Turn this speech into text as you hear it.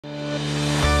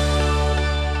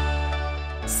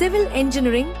Civil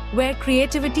Engineering, where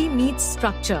creativity meets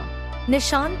structure.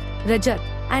 Nishant, Rajat,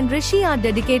 and Rishi are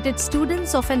dedicated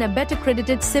students of an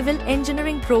accredited civil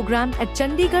engineering program at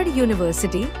Chandigarh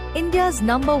University, India's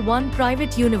 #1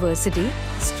 private university,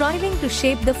 striving to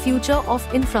shape the future of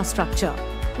infrastructure.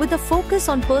 With a focus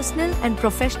on personal and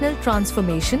professional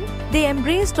transformation, they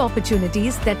embraced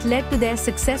opportunities that led to their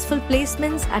successful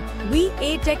placements at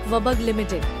VA Tech Wabag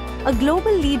Limited, a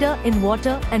global leader in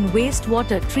water and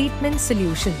wastewater treatment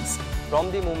solutions. From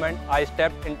the moment I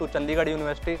stepped into Chandigarh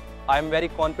University, I am very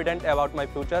confident about my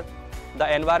future. The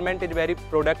environment is very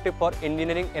productive for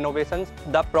engineering innovations.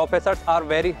 The professors are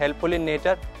very helpful in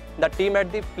nature. The team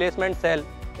at the placement cell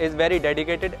is very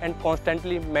dedicated and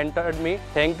constantly mentored me.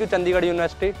 Thank you Chandigarh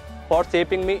University for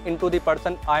shaping me into the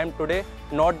person I am today,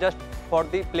 not just for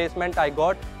the placement I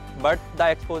got, but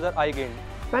the exposure I gained.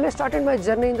 When I started my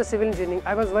journey in the civil engineering,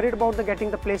 I was worried about getting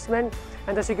the placement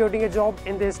and the securing a job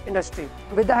in this industry.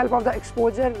 With the help of the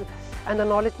exposure and the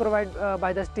knowledge provided by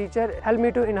the teacher, helped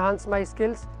me to enhance my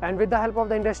skills, and with the help of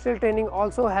the industrial training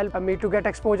also helped me to get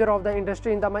exposure of the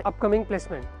industry in my upcoming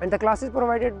placement. And the classes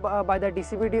provided by the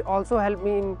DCBD also helped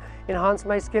me in enhance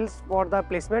my skills for the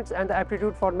placements and the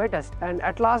aptitude for my test. And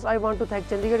at last, I want to thank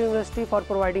Chandigarh University for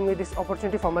providing me this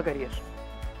opportunity for my career.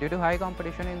 Due to high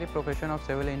competition in the profession of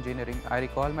civil engineering, I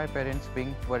recall my parents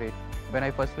being worried when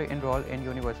I firstly enrolled in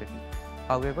university.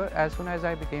 However, as soon as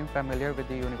I became familiar with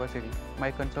the university, my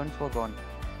concerns were gone.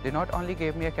 They not only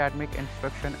gave me academic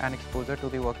instruction and exposure to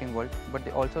the working world, but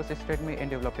they also assisted me in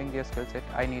developing the skill set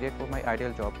I needed for my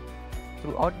ideal job.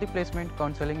 Throughout the placement,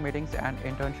 counseling meetings and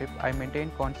internship, I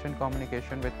maintained constant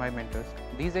communication with my mentors.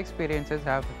 These experiences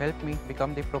have helped me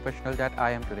become the professional that I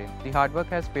am today. The hard work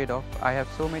has paid off. I have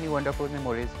so many wonderful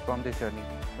memories from this journey,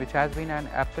 which has been an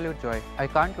absolute joy. I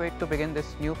can't wait to begin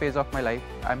this new phase of my life.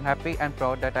 I'm happy and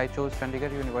proud that I chose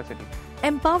Chandigarh University.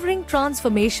 Empowering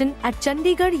transformation at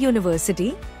Chandigarh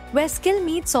University, where skill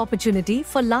meets opportunity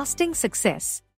for lasting success.